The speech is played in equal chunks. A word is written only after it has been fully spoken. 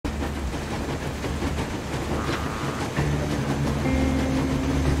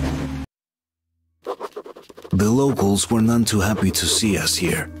The locals were none too happy to see us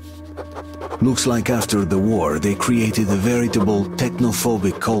here. Looks like after the war they created a veritable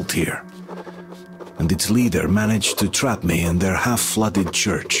technophobic cult here. And its leader managed to trap me in their half-flooded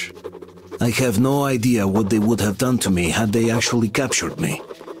church. I have no idea what they would have done to me had they actually captured me.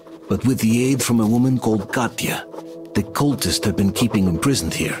 But with the aid from a woman called Katya, the cultist had been keeping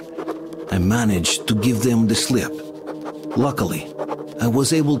imprisoned here, I managed to give them the slip. Luckily, I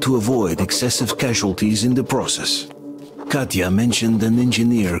was able to avoid excessive casualties in the process. Katya mentioned an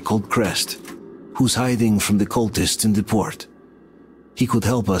engineer called Crest, who's hiding from the cultists in the port. He could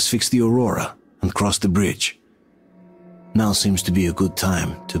help us fix the Aurora and cross the bridge. Now seems to be a good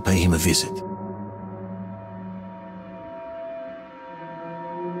time to pay him a visit.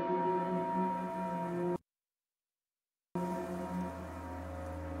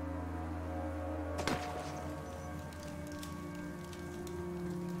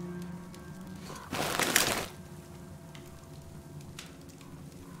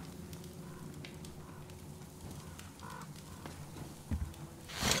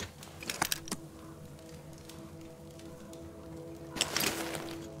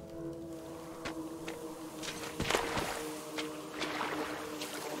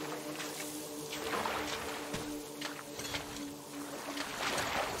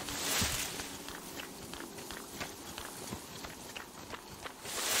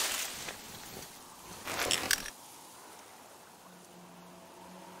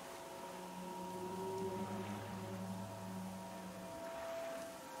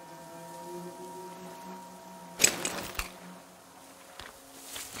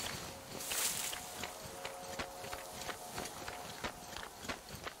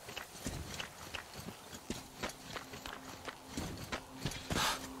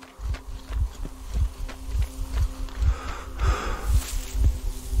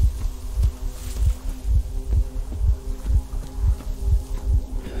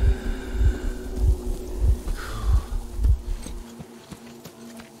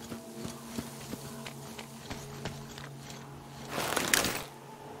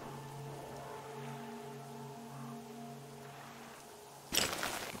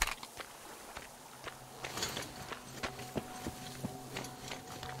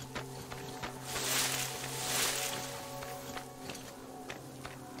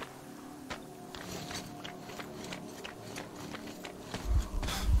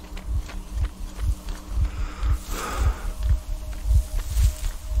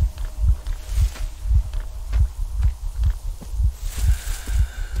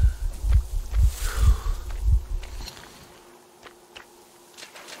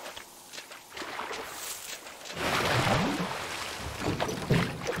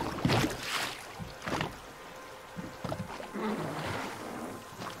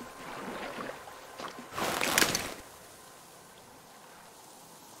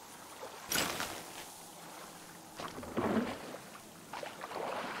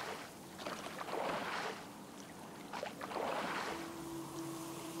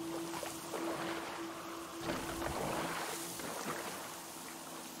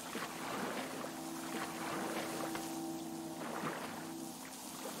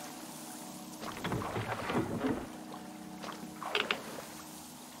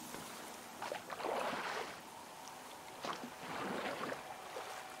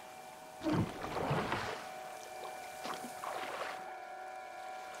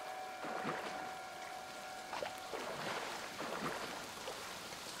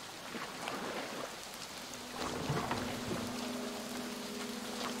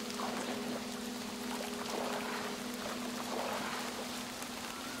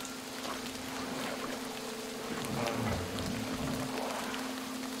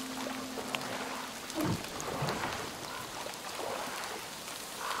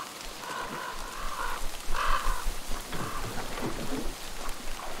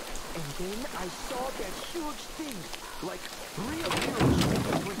 Then I saw that huge thing, like real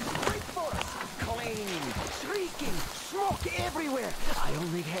huge, went straight for us, clanging, shrieking, smoke everywhere. I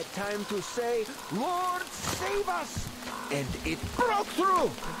only had time to say, "Lord, save us!" And it broke through.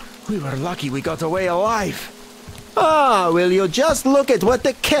 We were lucky we got away alive. Ah, will you just look at what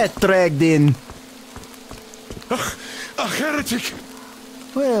the cat dragged in? A heretic!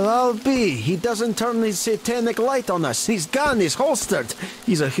 Well, I'll be. He doesn't turn his satanic light on us. His gun is holstered.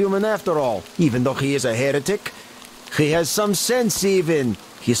 He's a human after all, even though he is a heretic. He has some sense even.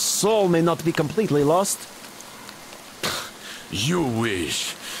 His soul may not be completely lost. You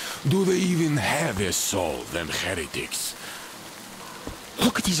wish. Do they even have a soul, them heretics?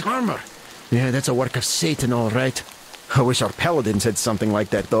 Look at his armor. Yeah, that's a work of Satan, all right. I wish our paladins had something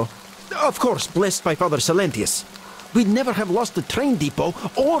like that, though. Of course, blessed by Father Silentius. We'd never have lost the train depot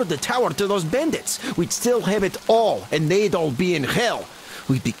or the tower to those bandits. We'd still have it all, and they'd all be in hell.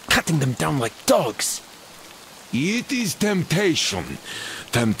 We'd be cutting them down like dogs. It is temptation.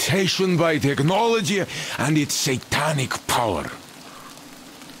 Temptation by technology and its satanic power.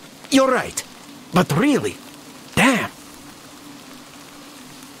 You're right. But really, damn.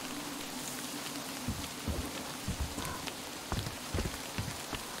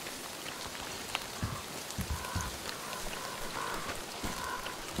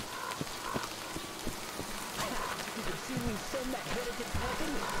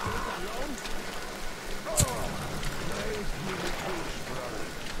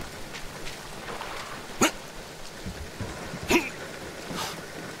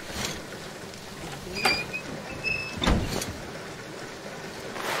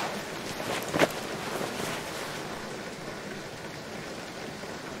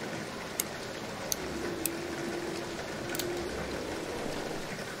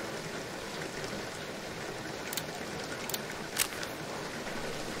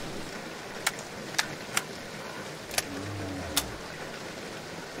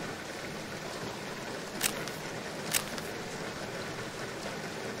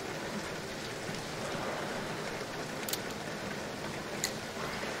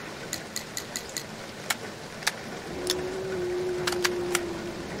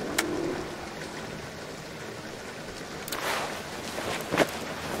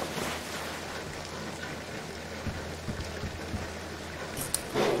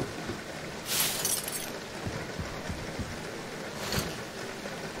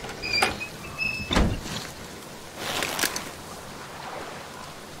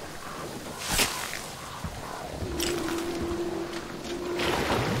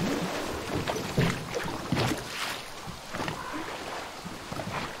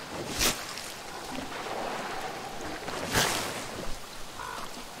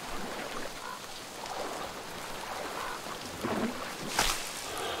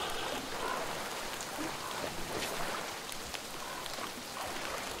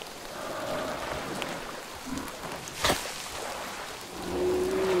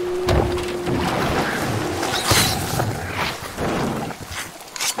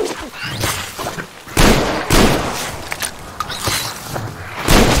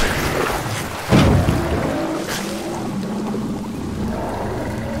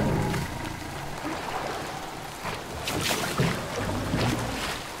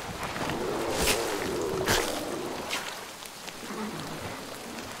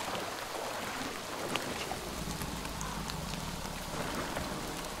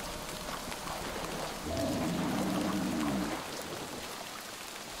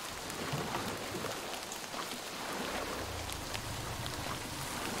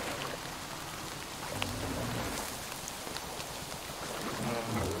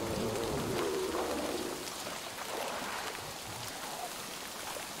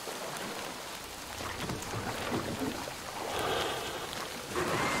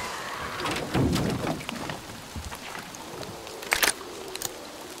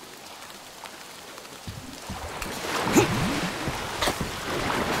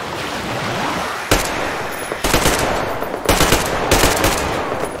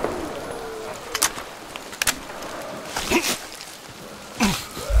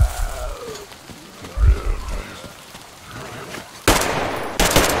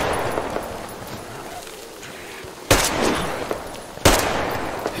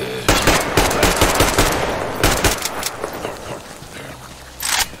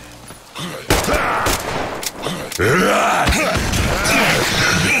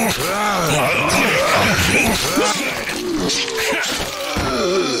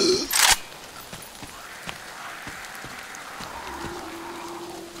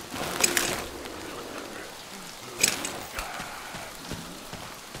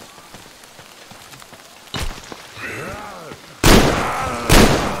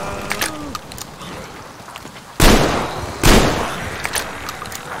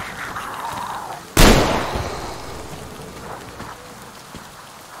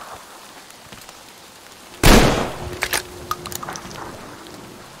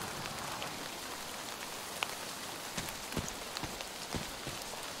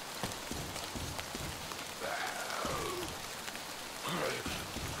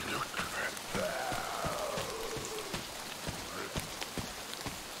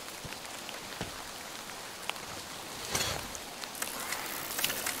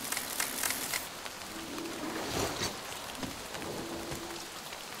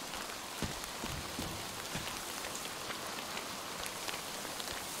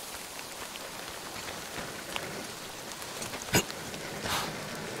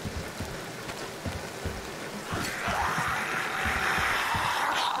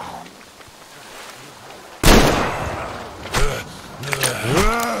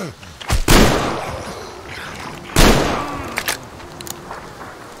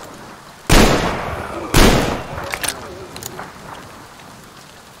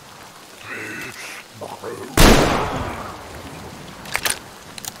 Hey!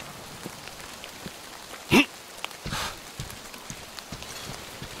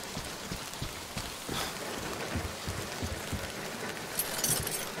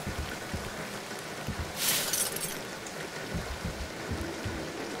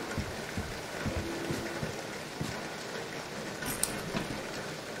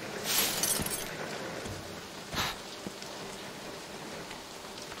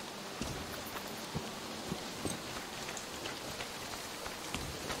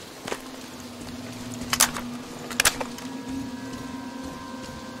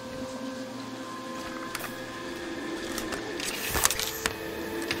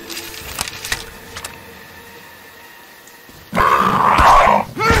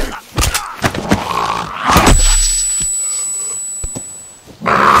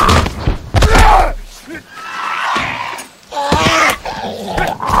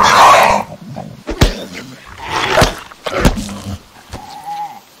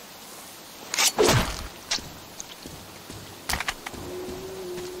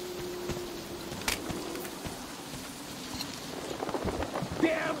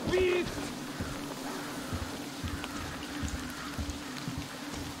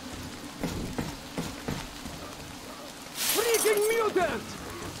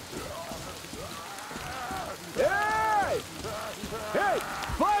 Hey!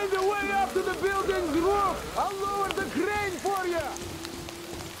 Find a way up to the building's roof! I'll lower the crane for you!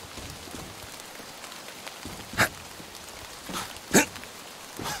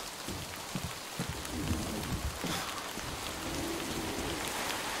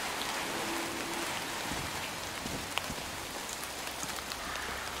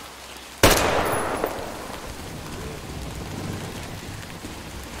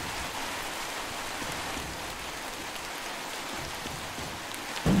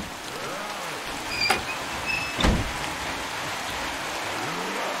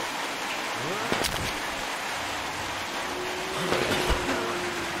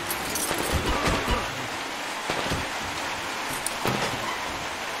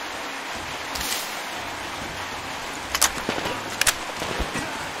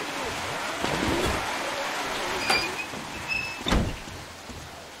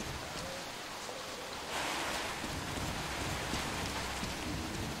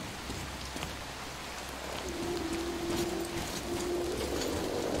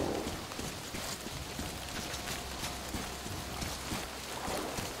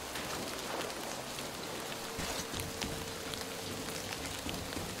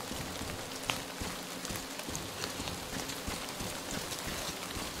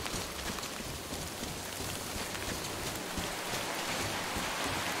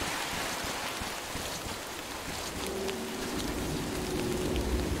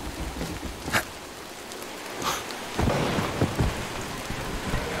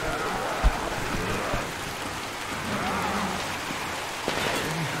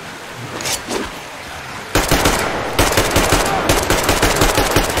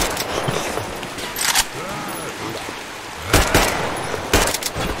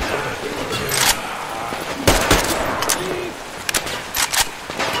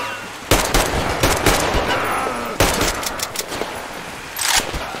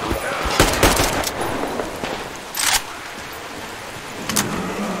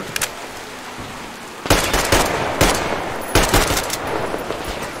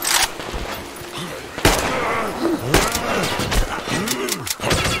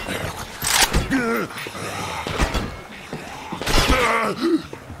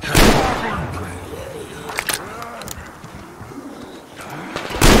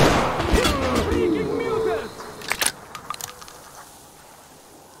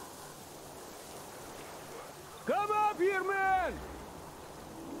 Come up here, man!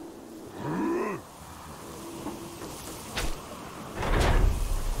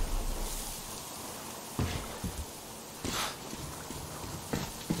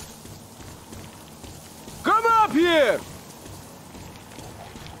 Come up here!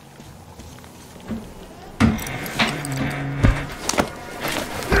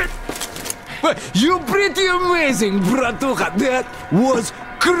 You pretty amazing, bratuха. That was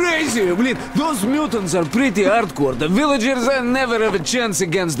crazy, блин. Those mutants are pretty hardcore. The villagers never have a chance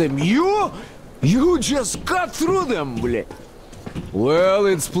against them. You just cut through them, блин. Well,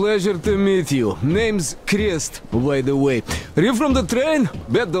 it's pleasure to meet you. Name's Crest, by the way. Are you from the train?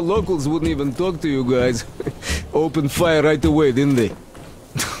 Bet the locals wouldn't even talk to you guys. Opened fire right away, didn't they?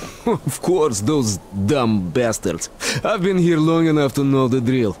 Of course, those dumb bastards. I've been here long enough to know the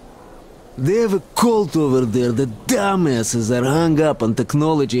drill. They have a cult over there. The dumbasses are hung up on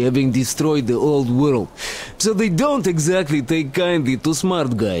technology having destroyed the old world. So they don't exactly take kindly to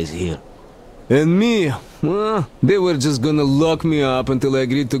smart guys here. And me, well, they were just gonna lock me up until I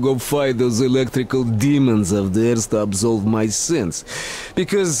agreed to go fight those electrical demons of theirs to absolve my sins.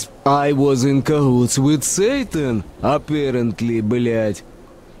 Because I was in cahoots with Satan, apparently, блядь.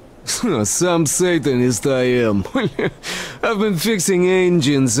 Some Satanist I am. I've been fixing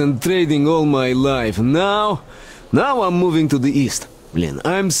engines and trading all my life. Now I'm moving to the east. Blin,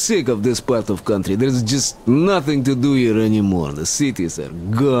 I'm sick of this part of country. There's just nothing to do here anymore. The cities are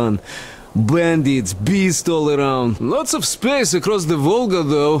gone. Bandits, beasts all around. Lots of space across the Volga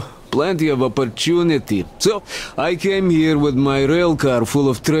though. Plenty of opportunity. So I came here with my rail car full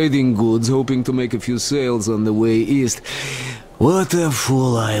of trading goods, hoping to make a few sales on the way east. What a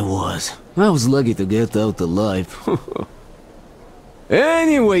fool I was. I was lucky to get out alive.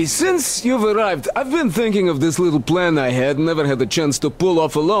 Anyway, since you've arrived, I've been thinking of this little plan I had, never had a chance to pull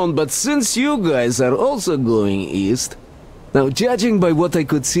off alone, but since you guys are also going east... Now, judging by what I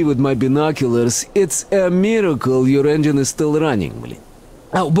could see with my binoculars, it's a miracle your engine is still running, блин.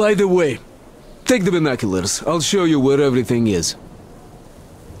 Oh, by the way, take the binoculars. I'll show you where everything is.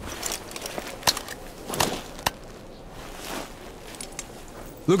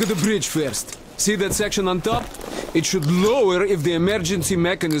 Look at the bridge first. See that section on top? It should lower if the emergency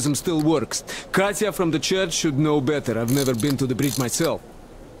mechanism still works. Katya from the church should know better. I've never been to the bridge myself.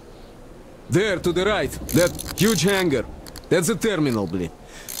 There, to the right, that huge hangar. That's a terminal, blin.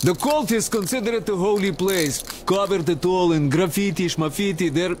 The cult is considered a holy place. Covered it all in graffiti, schmaffiti.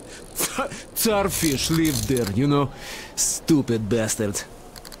 Their tsarfish lived there, you know. Stupid bastards.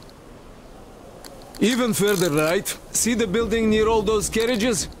 Even further right, see the building near all those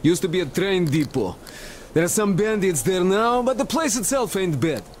carriages? Used to be a train depot. There are some bandits there now, but the place itself ain't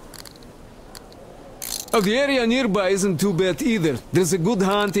bad. Oh, the area nearby isn't too bad either. There's a good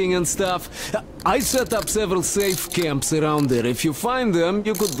hunting and stuff. I set up several safe camps around there. If you find them,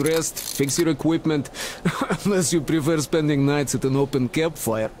 you could rest, fix your equipment. Unless you prefer spending nights at an open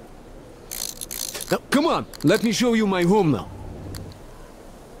campfire. Now, come on, let me show you my home now.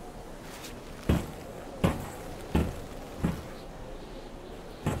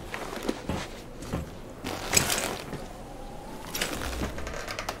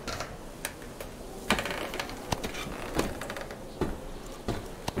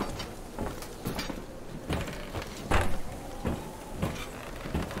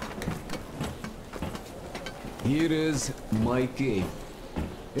 Here is my cave.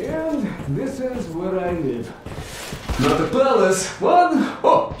 And this is where I live. Not a palace, but...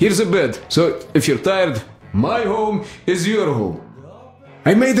 Oh, here's a bed. So, if you're tired, my home is your home.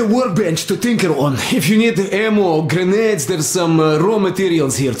 I made a workbench to tinker on. If you need ammo or grenades, there's some raw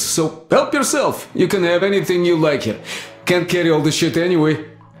materials here. So, help yourself. You can have anything you like here. Can't carry all the shit anyway.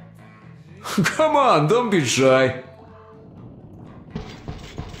 Come on, don't be shy.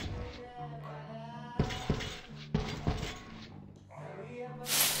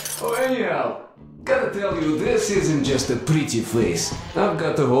 Oh, anyhow, gotta tell you, this isn't just a pretty face. I've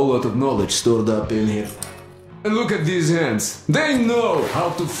got a whole lot of knowledge stored up in here. And look at these hands. They know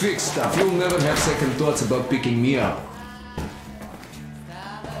how to fix stuff. You'll never have second thoughts about picking me up.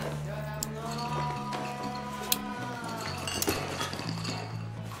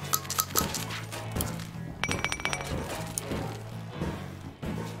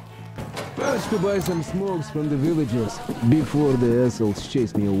 Managed to buy some smokes from the villagers before the assholes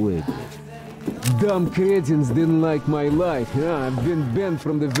chased me away. Dumb cretins didn't like my life. Yeah, I've been banned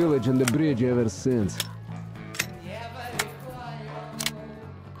from the village and the bridge ever since.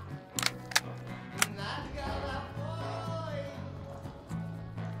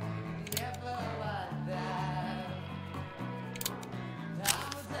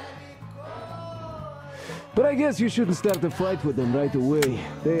 But I guess you shouldn't start a fight with them right away.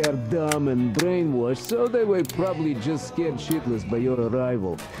 They are dumb and brainwashed, so they were probably just scared shitless by your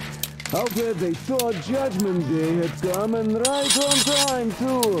arrival. I'll bet they thought Judgment Day had come, and right on time,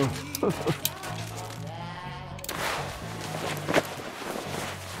 too.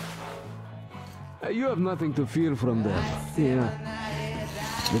 You have nothing to fear from them. Yeah.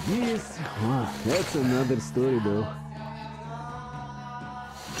 The beast, well, that's another story, though.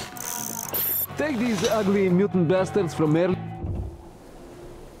 Take these ugly mutant bastards from early...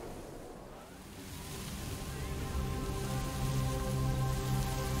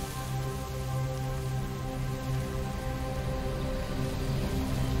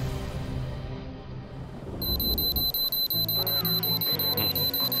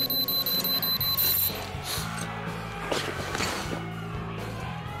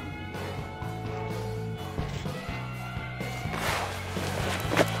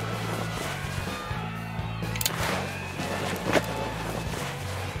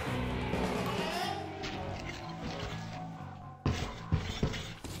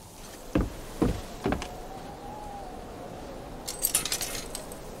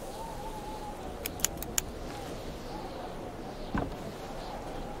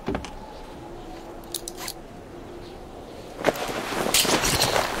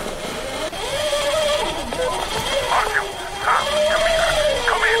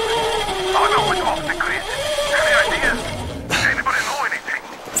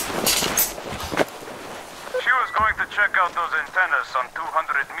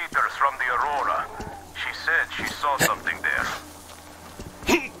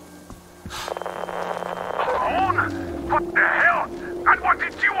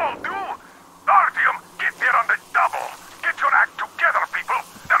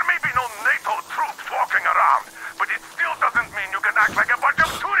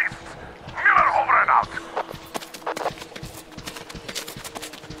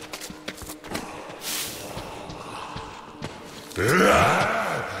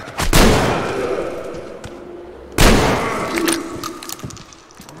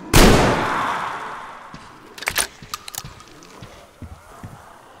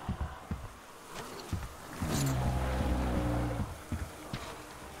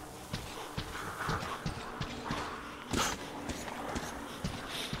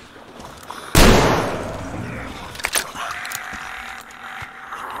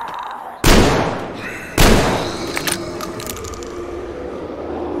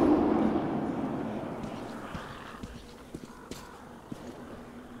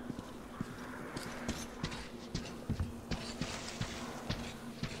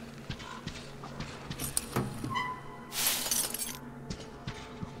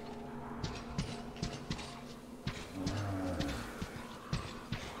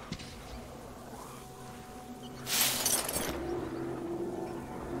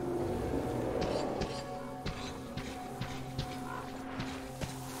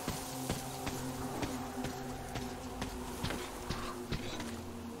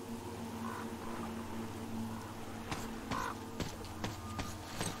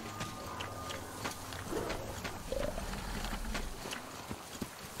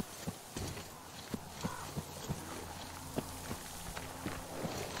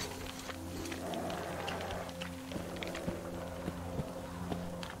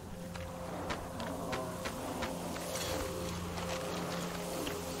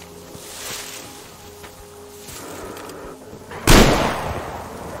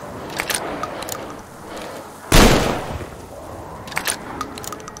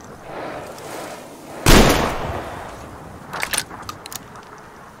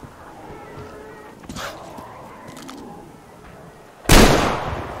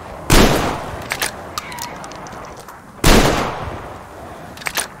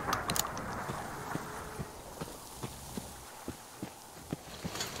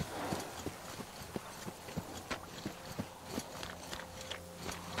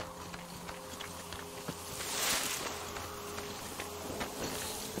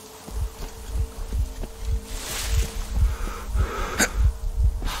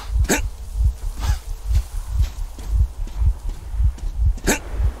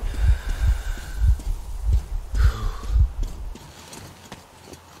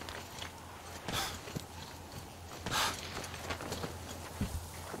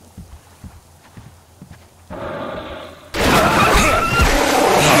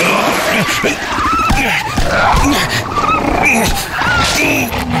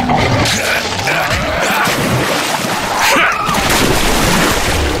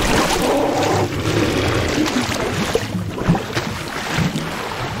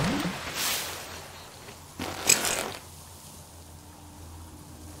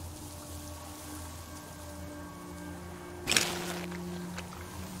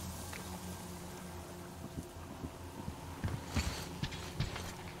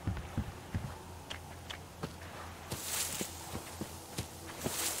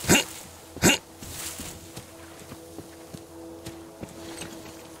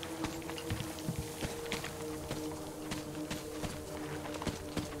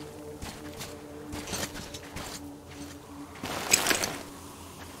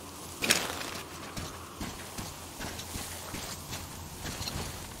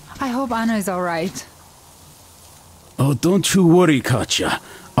 I hope Anna is alright. Oh, don't you worry, Katya.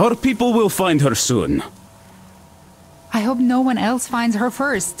 Our people will find her soon. I hope no one else finds her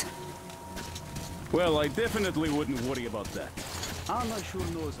first. Well, I definitely wouldn't worry about that. Anna sure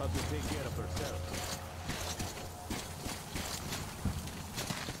knows how to take care of herself.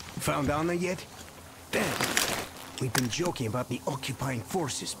 Found Anna yet? Damn. We've been joking about the occupying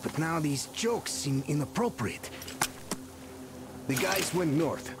forces, but now these jokes seem inappropriate. The guys went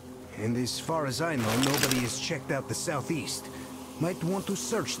north, and as far as I know, nobody has checked out the southeast. Might want to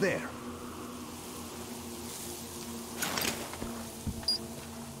search there.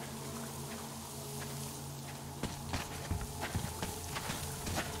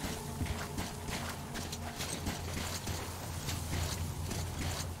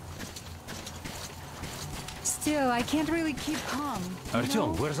 Still, I can't really keep calm.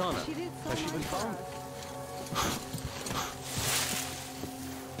 Artyom, where's Anna? She did so Has she been much found? for us.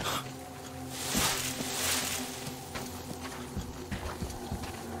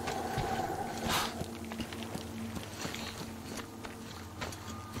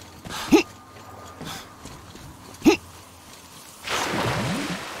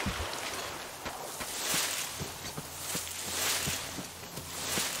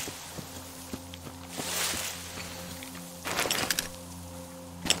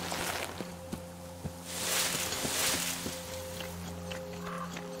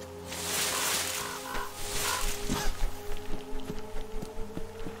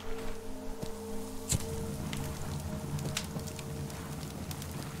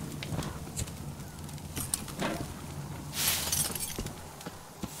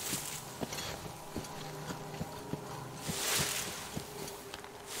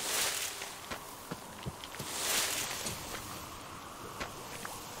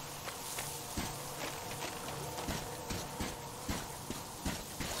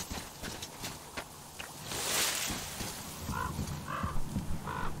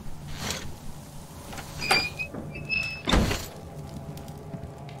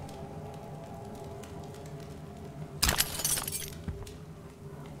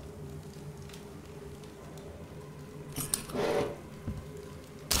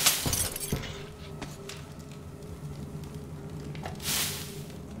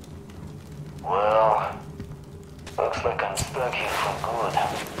 Well, looks like I'm stuck here for good.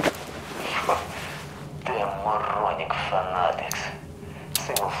 Damn moronic fanatics.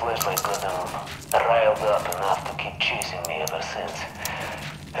 Single flashlight got them riled up enough to keep chasing me ever since.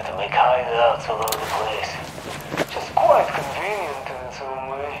 Had to make hideouts all over the place. Just quite convenient in its own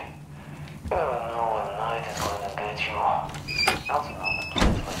way. You never know when night is going to get you. I also know the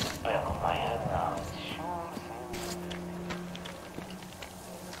place like the back of my head now. It sure seems...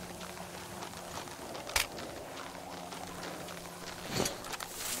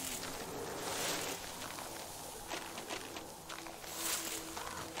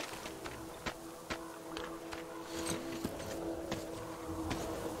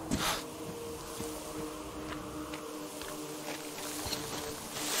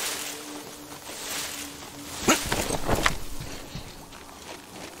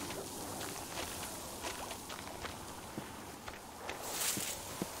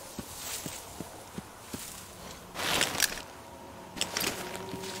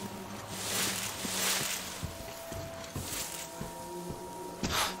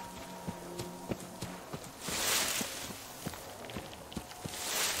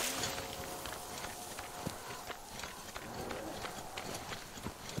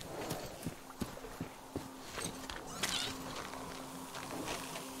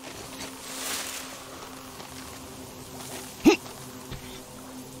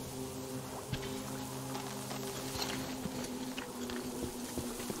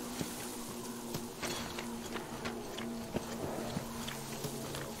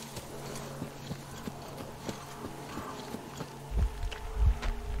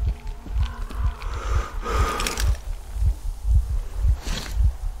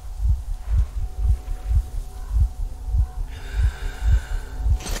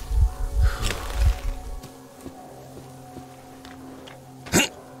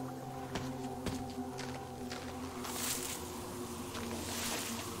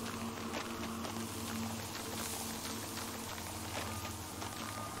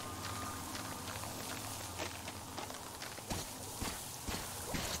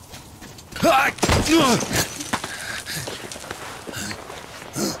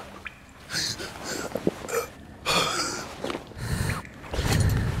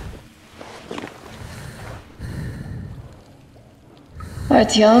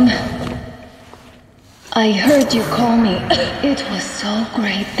 Artyom, I heard you call me. It was so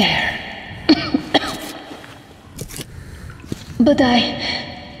great there. But I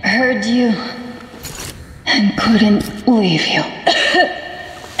heard you and couldn't leave you.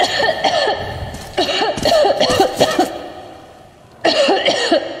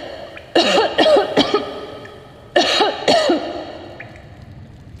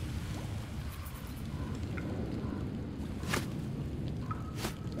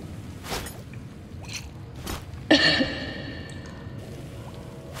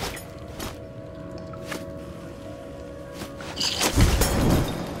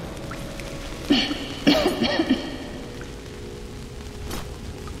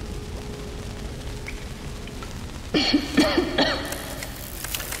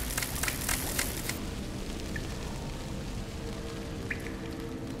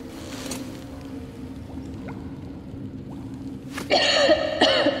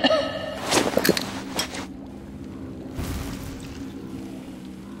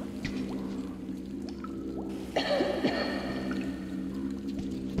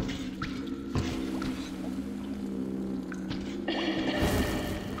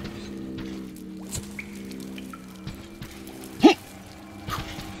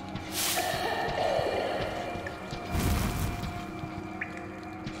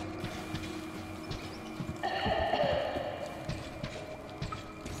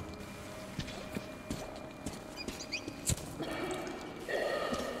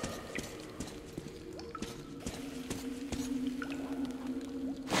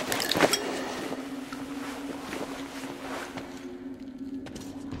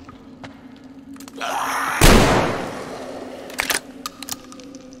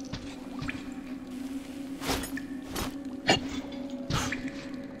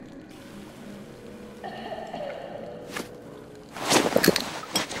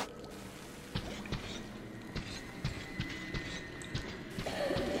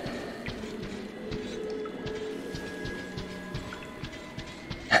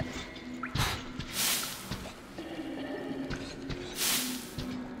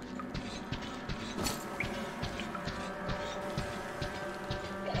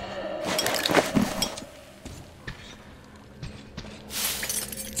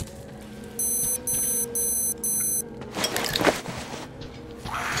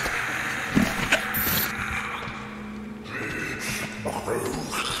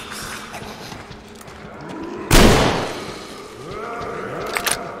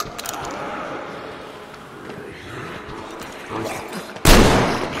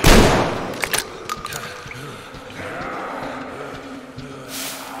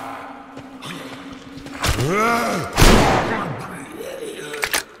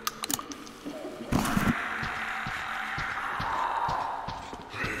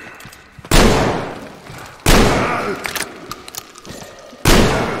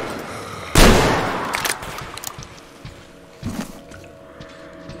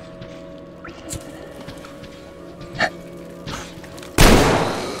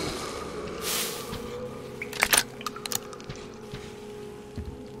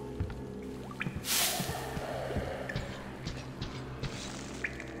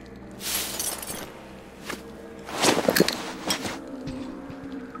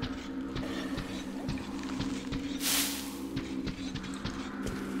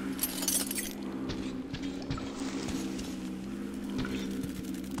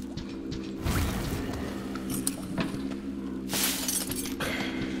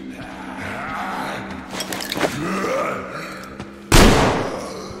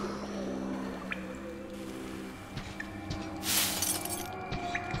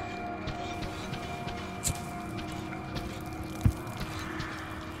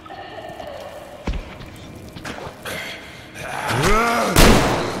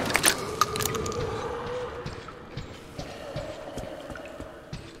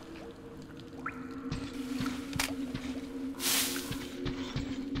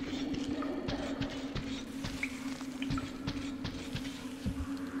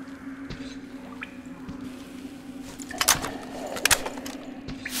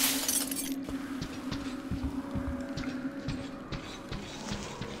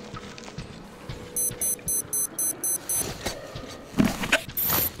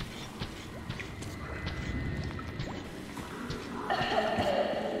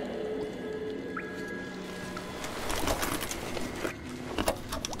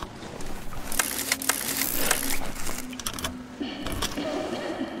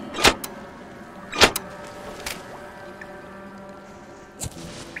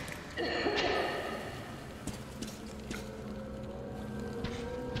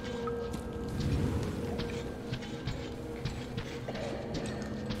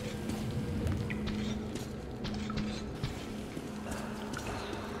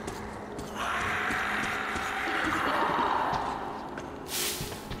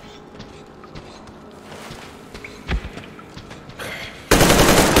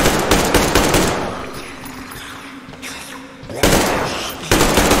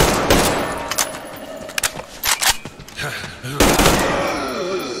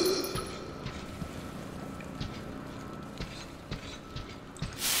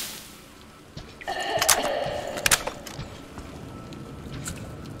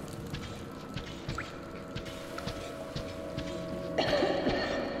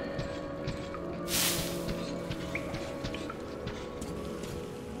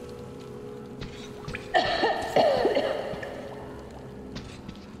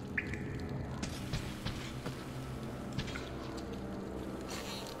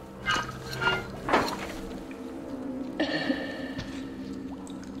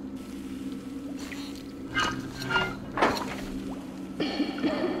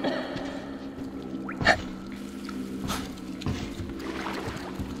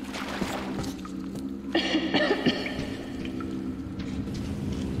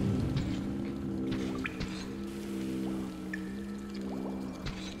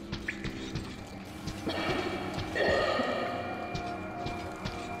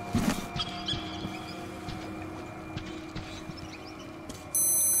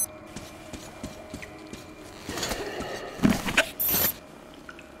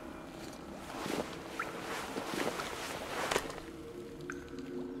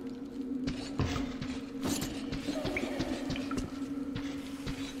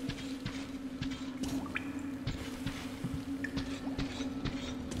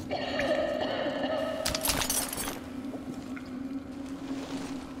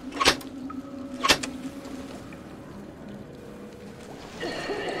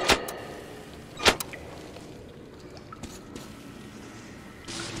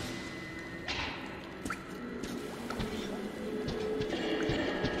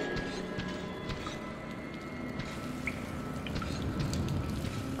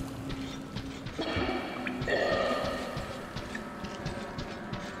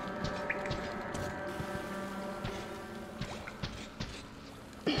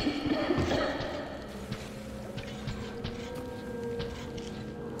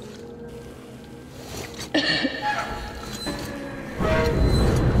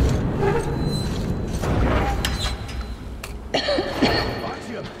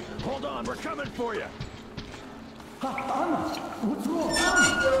 for you.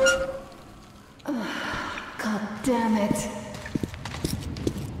 God damn it.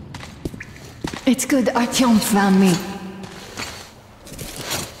 It's good Artyom found me.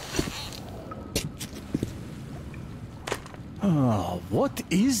 Oh, what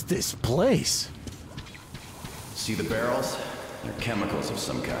is this place? See the barrels? They're chemicals of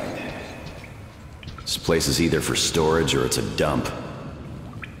some kind. This place is either for storage or it's a dump.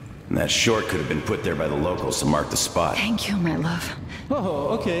 And that short could have been put there by the locals to mark the spot. Thank you, my love. Oh,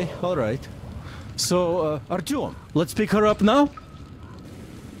 okay, all right. So, Artyom, let's pick her up now?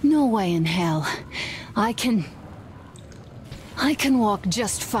 No way in hell. I can walk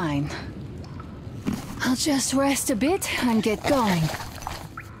just fine. I'll just rest a bit and get going.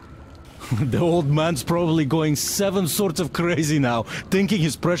 The old man's probably going 7 sorts of crazy now, thinking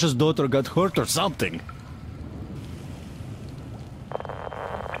his precious daughter got hurt or something.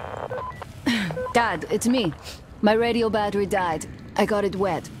 Dad, it's me. My radio battery died. I got it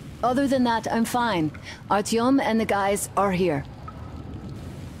wet. Other than that, I'm fine. Artyom and the guys are here.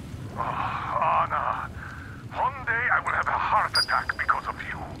 Anna, one day I will have a heart attack because of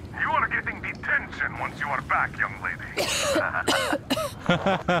you. You are getting detention once you are back, young lady.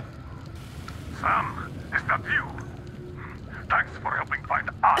 Sam, is that you? Thanks for helping find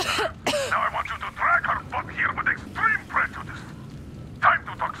Anna. Now I want you to drag her butt here with extreme prejudice. Time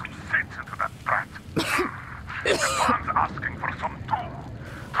to talk some sense into that brat. The plan's asking for some too.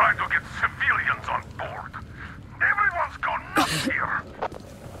 Trying to get civilians on board. Everyone's gone nuts here.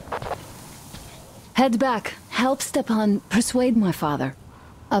 Head back. Help Stepan persuade my father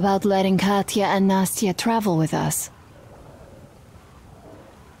about letting Katya and Nastya travel with us.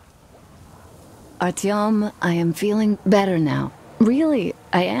 Artyom, I am feeling better now. Really,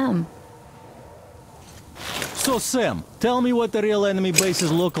 I am. So, Sam, tell me what the real enemy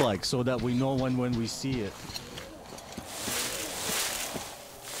bases look like so that we know when we see it.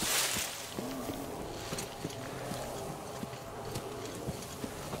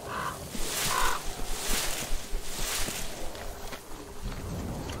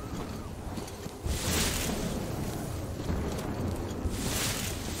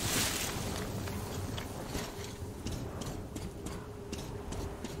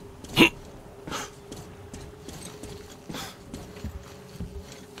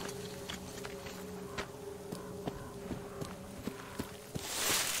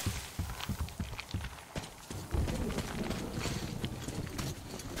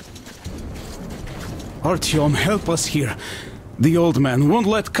 Artyom, help us here. The old man won't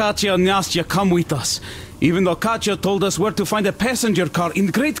let Katya and Nastya come with us, even though Katya told us where to find a passenger car in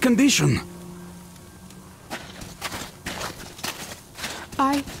great condition.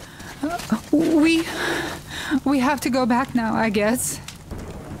 We have to go back now, I guess.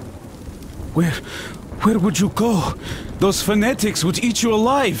 Where would you go? Those fanatics would eat you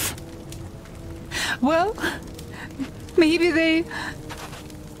alive. Well, maybe they...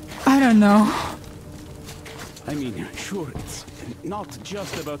 I don't know. I mean, sure, it's not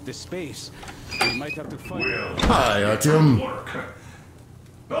just about the space. We might have to find out. Hi, Artyom.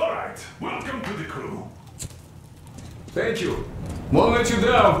 Alright, welcome to the crew. Thank you. Won't let you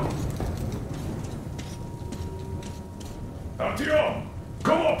down. Artyom,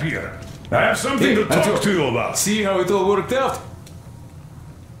 come up here. I have something to talk to you about. See how it all worked out?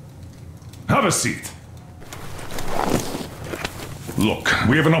 Have a seat. Look,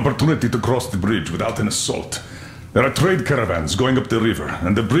 we have an opportunity to cross the bridge without an assault. There are trade caravans going up the river,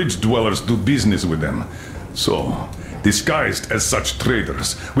 and the bridge dwellers do business with them. So, disguised as such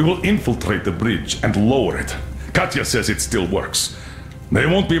traders, we will infiltrate the bridge and lower it. Katya says it still works. They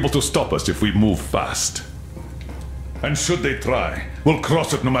won't be able to stop us if we move fast. And should they try, we'll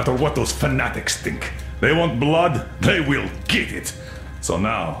cross it no matter what those fanatics think. They want blood, they will get it. So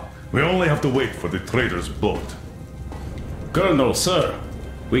now, we only have to wait for the trader's boat. Colonel, sir,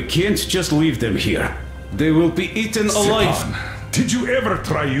 we can't just leave them here. They will be eaten alive. Stepan, did you ever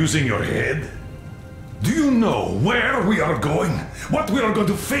try using your head? Do you know where we are going? What we are going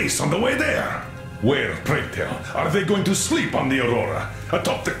to face on the way there? Where, pray tell, are they going to sleep on the Aurora?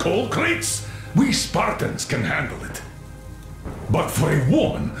 Atop the coal crates? We Spartans can handle it. But for a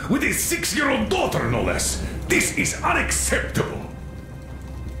woman with a 6-year-old daughter, no less, this is unacceptable.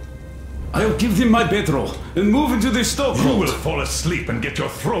 I'll give them my bedroll and move into the stokehold. You will fall asleep and get your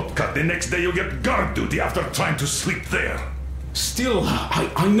throat cut the next day you get guard duty after trying to sleep there. Still,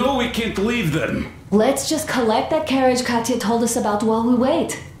 I know we can't leave them. Let's just collect that carriage Katya told us about while we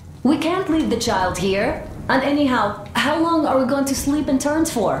wait. We can't leave the child here. And anyhow, how long are we going to sleep in turns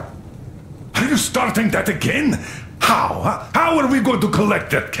for? Are you starting that again? How? How are we going to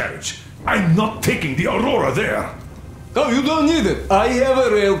collect that carriage? I'm not taking the Aurora there. Oh, you don't need it. I have a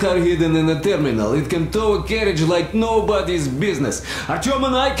rail car hidden in a terminal. It can tow a carriage like nobody's business. Artyom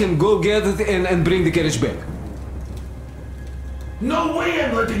and I can go get it and bring the carriage back. No way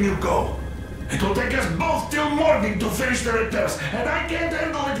I'm letting you go. It will take us both till morning to finish the repairs, and I can't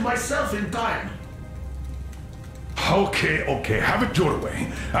handle it myself in time. Okay, have it your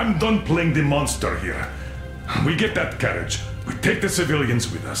way. I'm done playing the monster here. We get that carriage. We take the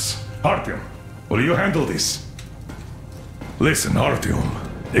civilians with us. Artyom, will you handle this? Listen, Artyom,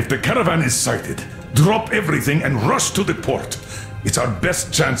 if the caravan is sighted, drop everything and rush to the port. It's our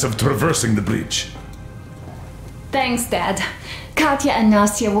best chance of traversing the bridge. Thanks, Dad. Katya and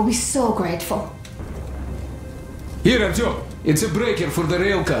Nastya will be so grateful. Here, Artyom. It's a breaker for the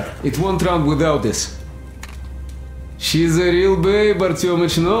rail car. It won't run without this. She's a real babe,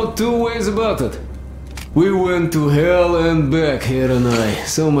 Artyomich, no two ways about it. We went to hell and back, her and I.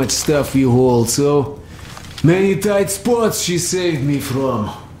 So much stuff we hauled, so many tight spots she saved me from.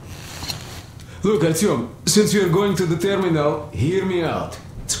 Look, Artyom, since you're going to the terminal, hear me out.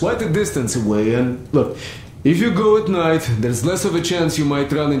 It's quite a distance away, and look, if you go at night, there's less of a chance you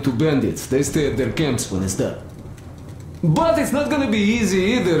might run into bandits. They stay at their camps when it's dark. But it's not gonna be easy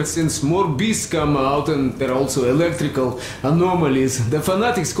either, since more beasts come out and there are also electrical anomalies. The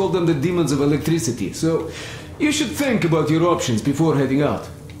fanatics call them the demons of electricity, so you should think about your options before heading out.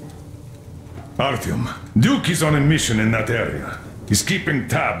 Artyom, Duke is on a mission in that area. He's keeping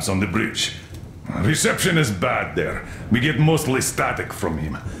tabs on the bridge. Reception is bad there. We get mostly static from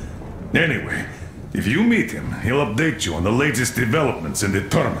him. Anyway, if you meet him, he'll update you on the latest developments in the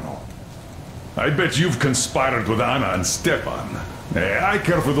terminal. I bet you've conspired with Anna and Stepan. I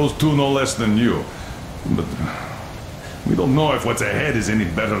care for those two no less than you. But we don't know if what's ahead is any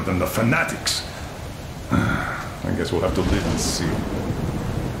better than the fanatics. I guess we'll have to live and see.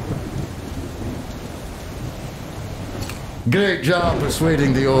 Great job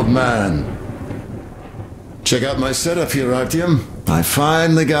persuading the old man. Check out my setup here, Artyom. I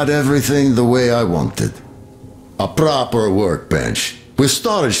finally got everything the way I wanted. A proper workbench, with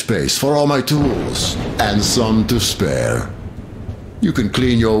storage space for all my tools, and some to spare. You can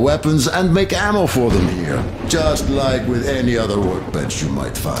clean your weapons and make ammo for them here, just like with any other workbench you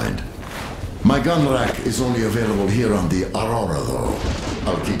might find. My gun rack is only available here on the Aurora, though.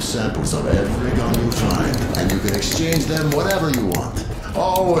 I'll keep samples of every gun you find, and you can exchange them whenever you want.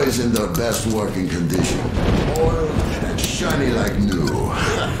 Always in their best working condition. Oiled and shiny like new. You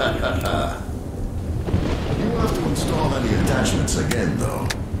won't have to install any attachments again, though.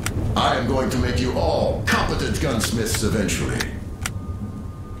 I am going to make you all competent gunsmiths eventually.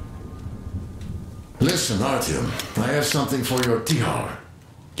 Listen, Artyom, I have something for your Tihar.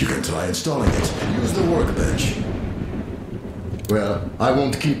 You can try installing it. Use the workbench. Well, I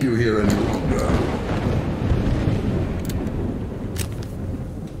won't keep you here any longer.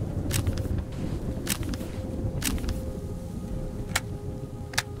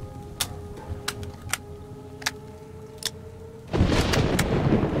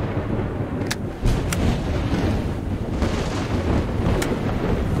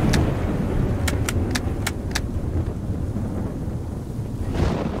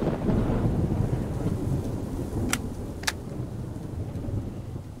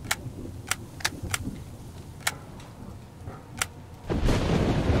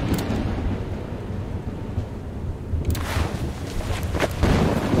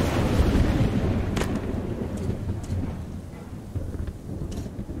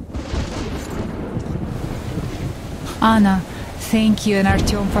 Anna, thank you and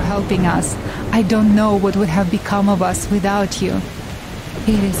Artyom for helping us. I don't know what would have become of us without you.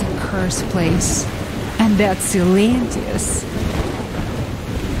 It is a cursed place. And that's Silentius.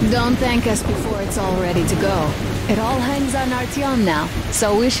 Don't thank us before it's all ready to go. It all hangs on Artyom now,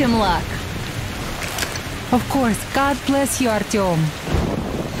 so wish him luck. Of course, God bless you, Artyom.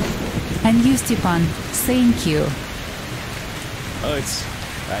 And you, Stepan, thank you. Oh,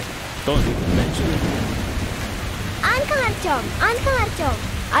 I don't even mention it. Uncle Artyom,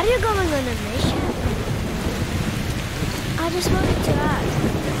 are you going on a mission? I just wanted to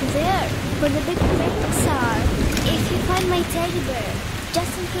ask, there, where the big things are, if you find my teddy bear,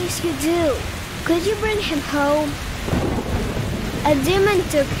 just in case you do, could you bring him home? A demon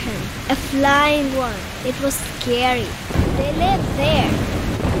took him, a flying one. It was scary. They live there.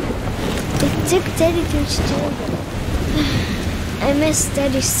 It took Teddy to his children. I miss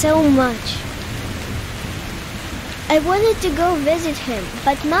Teddy so much. I wanted to go visit him,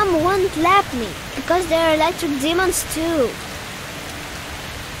 but Mom won't let me, because there are electric demons too.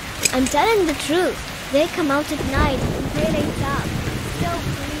 I'm telling the truth. They come out at night and play late up. So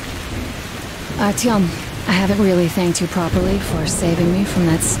creepy. Artyom, I haven't really thanked you properly for saving me from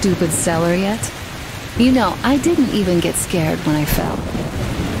that stupid cellar yet. You know, I didn't even get scared when I fell.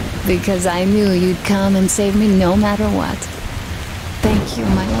 Because I knew you'd come and save me no matter what. Thank you,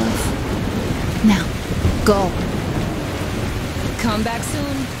 my love. Now, go. Come back soon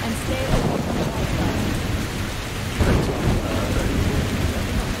and stay away from the Wi-Fi.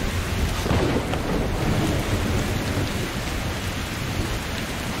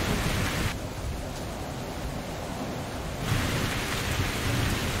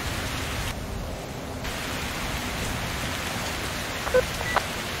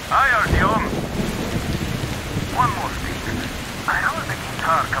 Hi, Artyom. One more thing. I heard the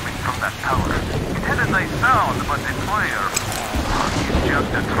guitar coming from that tower. It had a nice sound, but the fire is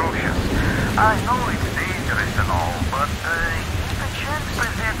just atrocious. I know it's dangerous and all, but if a chance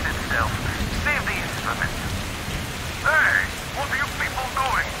presents itself, save the instrument. Hey, what are you people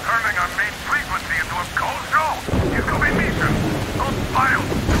doing? Turning our main frequency into a cold show? You could be mission. Don't file.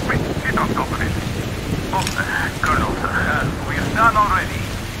 Wait, sit on top of it. Oh, Colonel, we're done already.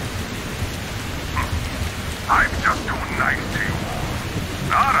 I'm just too nice to you.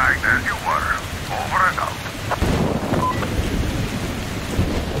 All right, as you were. Over and out.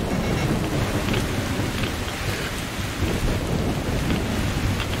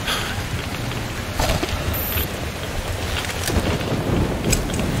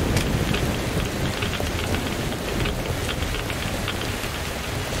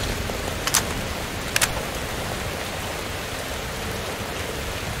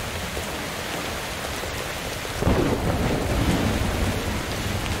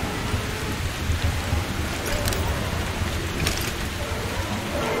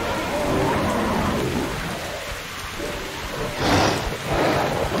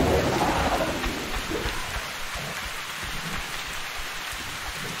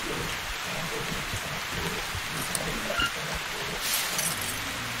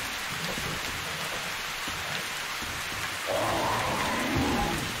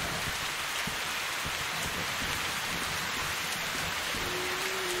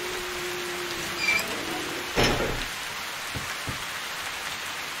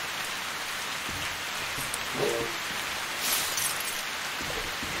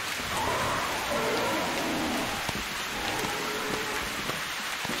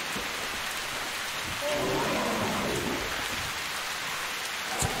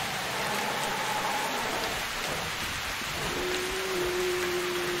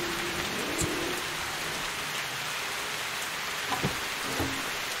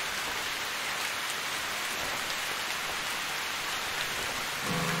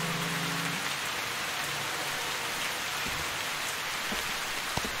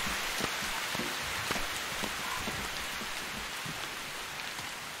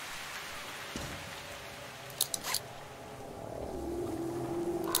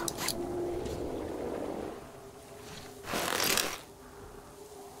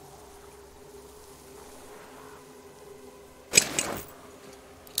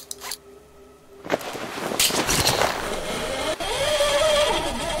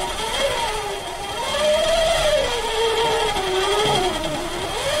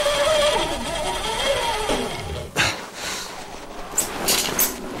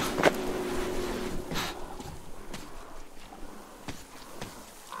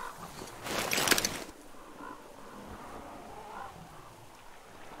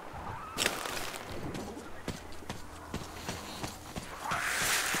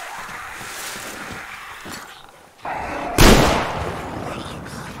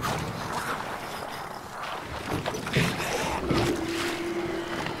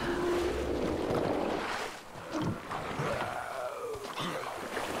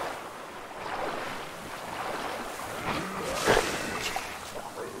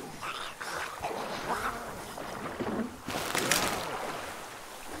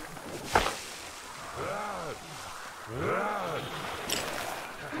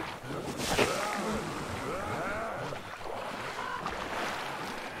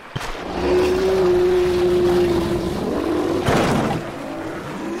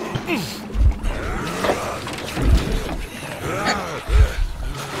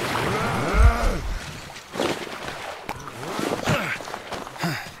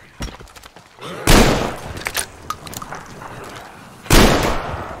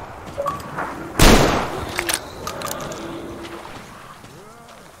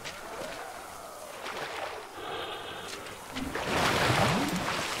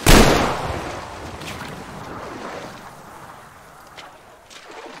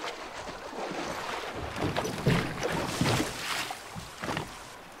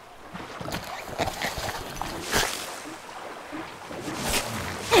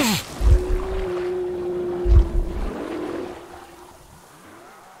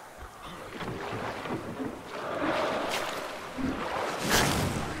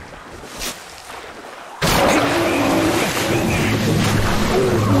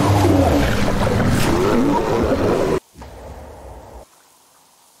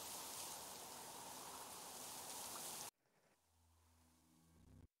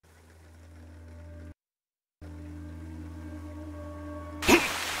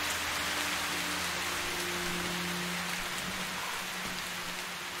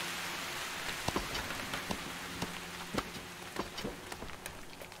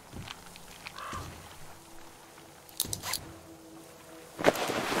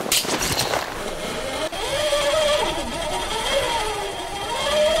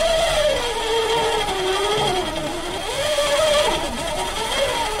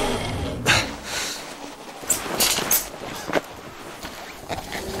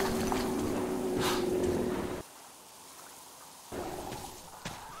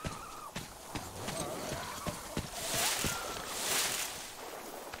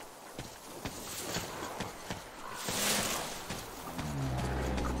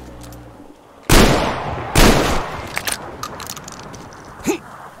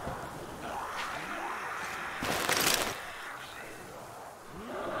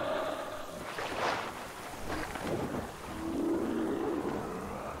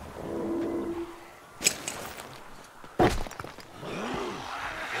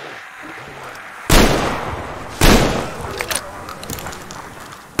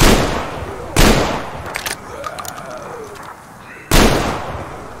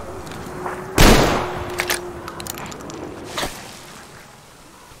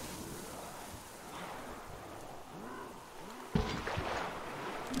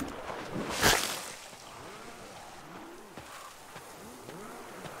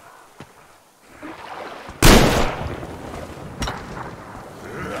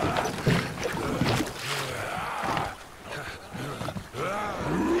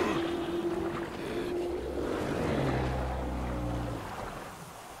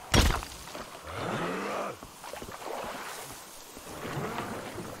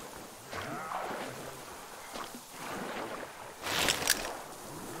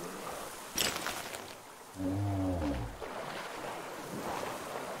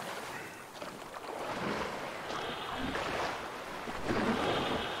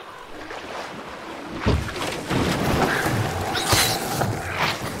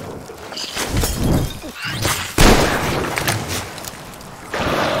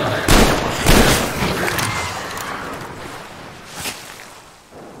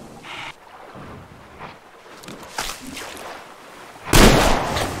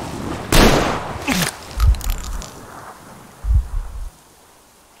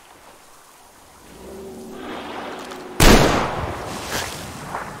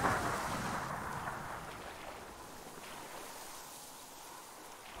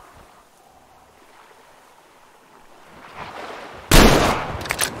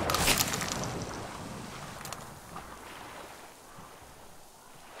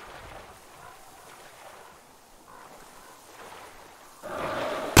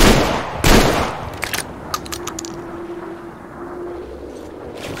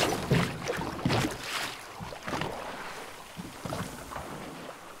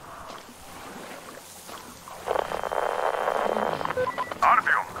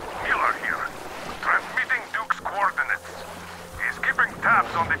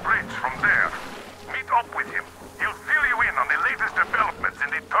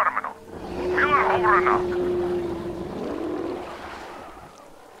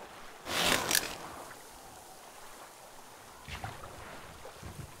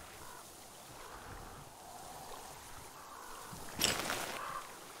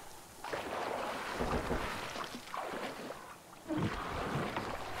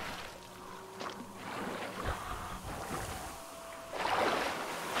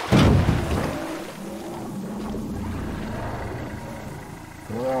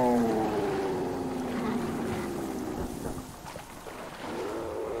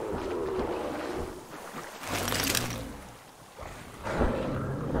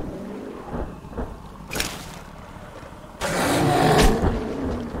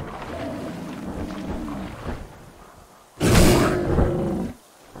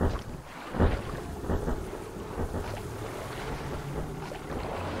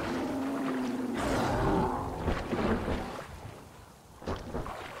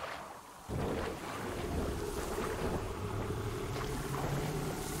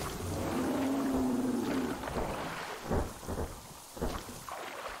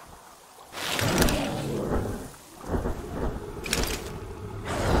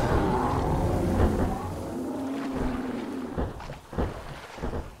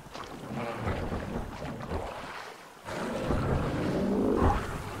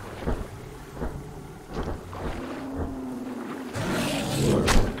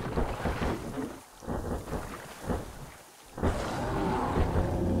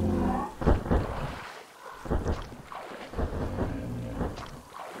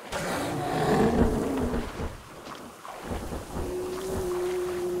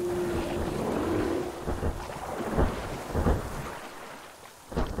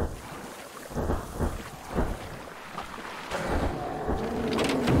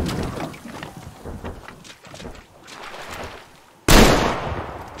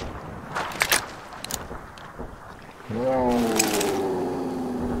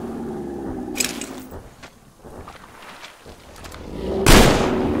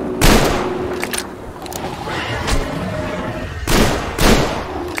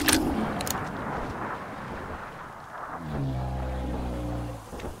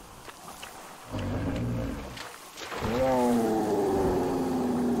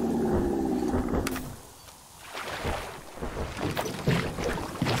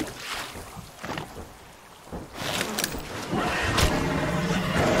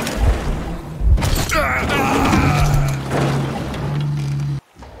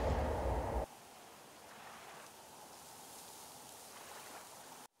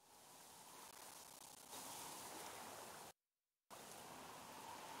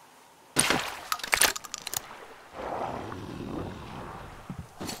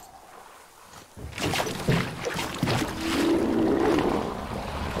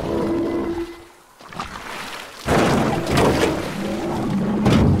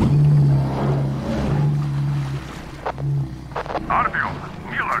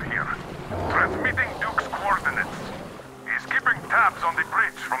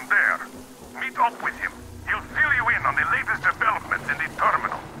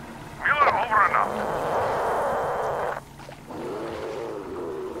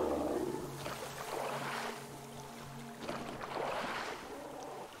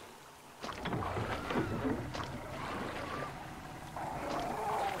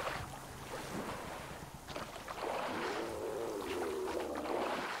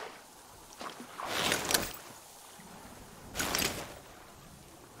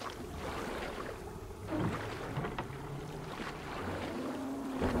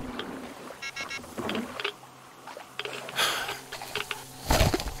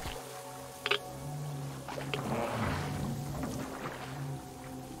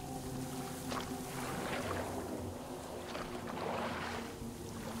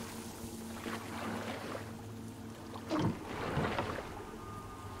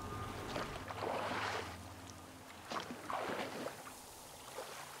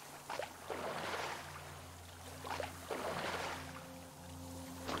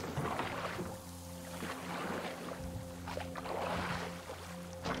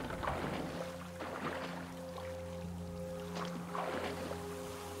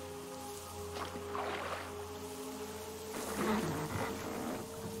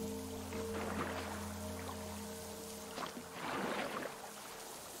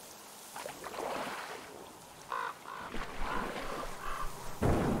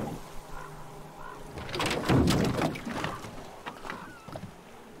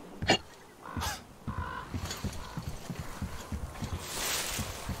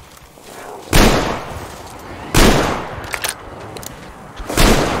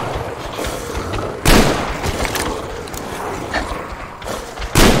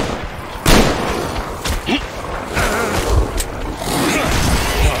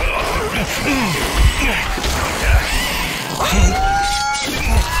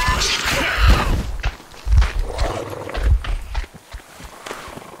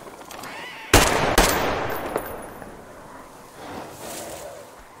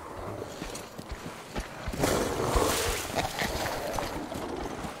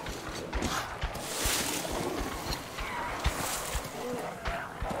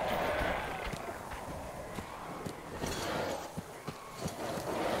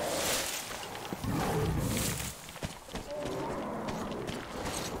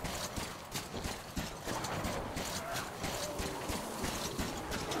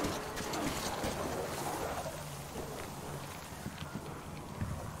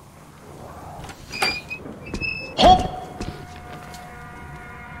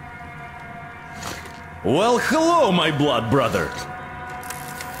 Well, hello, my blood brother.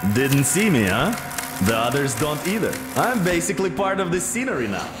 Didn't see me, huh? The others don't either. I'm basically part of this scenery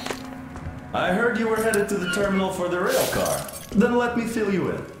now. I heard you were headed to the terminal for the rail car. Then let me fill you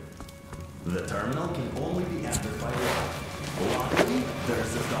in. The terminal can only be entered by rail. Luckily,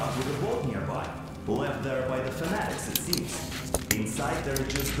 there's a dock with a boat nearby. Left there by the fanatics, it seems. Inside there are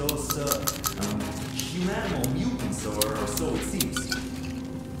just those, human mutants, or so it seems.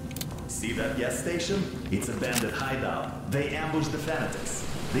 See that gas station? It's a bandit hideout. They ambushed the fanatics.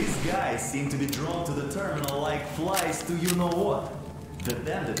 These guys seem to be drawn to the terminal like flies to you-know-what. The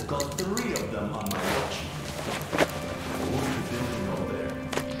bandit caught 3 of them on my watch. What's the building over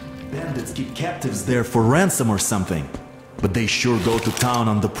there? Bandits keep captives there for ransom or something. But they sure go to town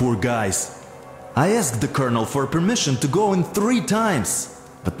on the poor guys. I asked the colonel for permission to go in 3 times,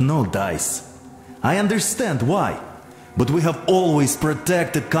 but no dice. I understand why, but we have always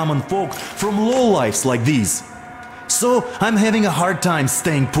protected common folk from lowlifes like these. So I'm having a hard time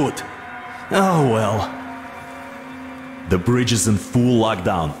staying put. Oh well. The bridge is in full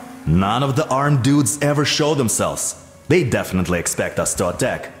lockdown. None of the armed dudes ever show themselves. They definitely expect us to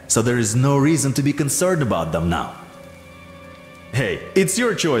attack, so there is no reason to be concerned about them now. Hey, it's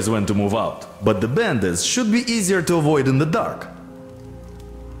your choice when to move out, but the bandits should be easier to avoid in the dark.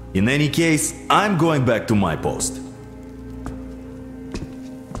 In any case, I'm going back to my post.